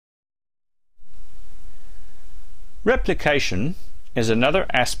Replication is another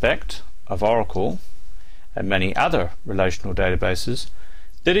aspect of Oracle and many other relational databases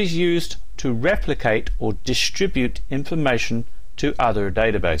that is used to replicate or distribute information to other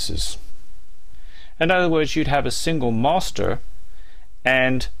databases. In other words, you'd have a single master,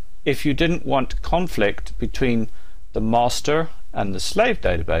 and if you didn't want conflict between the master and the slave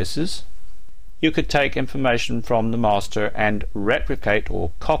databases, you could take information from the master and replicate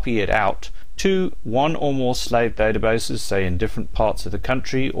or copy it out to one or more slave databases, say in different parts of the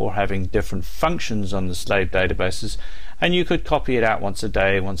country or having different functions on the slave databases, and you could copy it out once a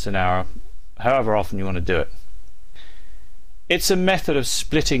day, once an hour, however often you want to do it. It's a method of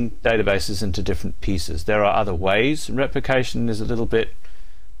splitting databases into different pieces. There are other ways. Replication is a little bit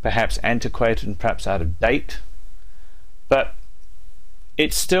perhaps antiquated and perhaps out of date, but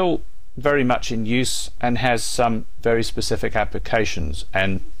it's still very much in use and has some very specific applications,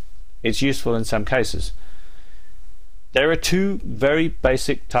 and it's useful in some cases. There are two very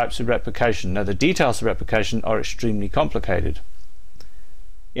basic types of replication. Now, the details of replication are extremely complicated.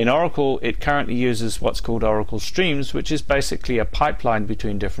 In Oracle, it currently uses what's called Oracle Streams, which is basically a pipeline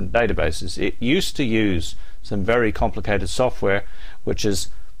between different databases. It used to use some very complicated software, which, as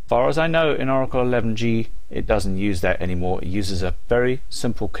far as I know, in Oracle 11G, it doesn't use that anymore. It uses a very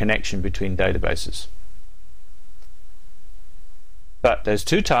simple connection between databases. But there's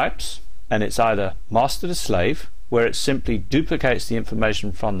two types, and it's either master to slave, where it simply duplicates the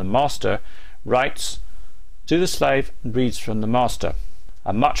information from the master, writes to the slave, and reads from the master.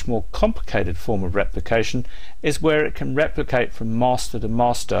 A much more complicated form of replication is where it can replicate from master to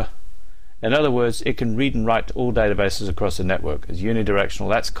master. In other words, it can read and write to all databases across the network. It's unidirectional.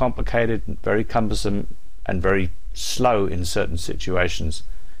 That's complicated, very cumbersome, and very slow in certain situations.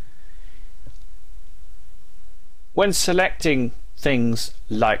 When selecting things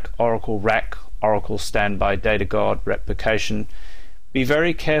like Oracle RAC, Oracle Standby Data Guard, Replication, be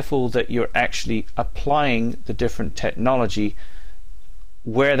very careful that you're actually applying the different technology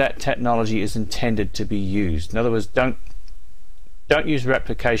where that technology is intended to be used. In other words, don't use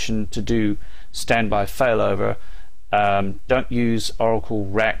Replication to do standby failover. Don't use Oracle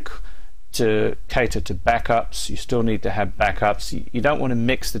RAC to cater to backups. You still need to have backups. You don't want to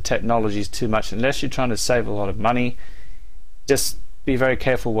mix the technologies too much unless you're trying to save a lot of money. Just be very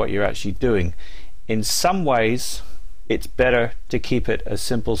careful what you're actually doing. In some ways, it's better to keep it as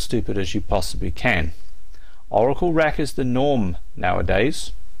simple, stupid as you possibly can. Oracle RAC is the norm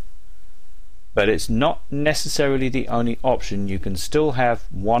nowadays, but it's not necessarily the only option. You can still have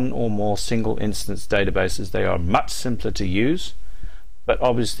one or more single instance databases. They are much simpler to use, but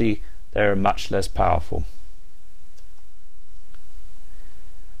obviously they are much less powerful.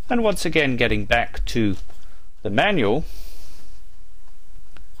 And once again, getting back to the manual,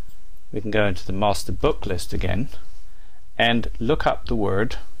 we can go into the master book list again and look up the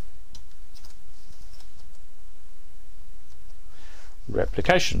word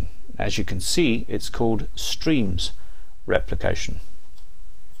replication. As you can see, it's called Streams Replication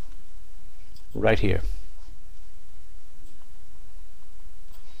right here.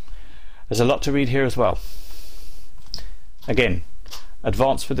 There's a lot to read here as well. Again,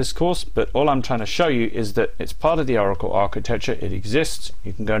 advanced for this course, but all I'm trying to show you is that it's part of the Oracle architecture. It exists.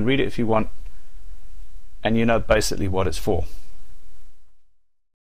 You can go and read it if you want, and you know basically what it's for.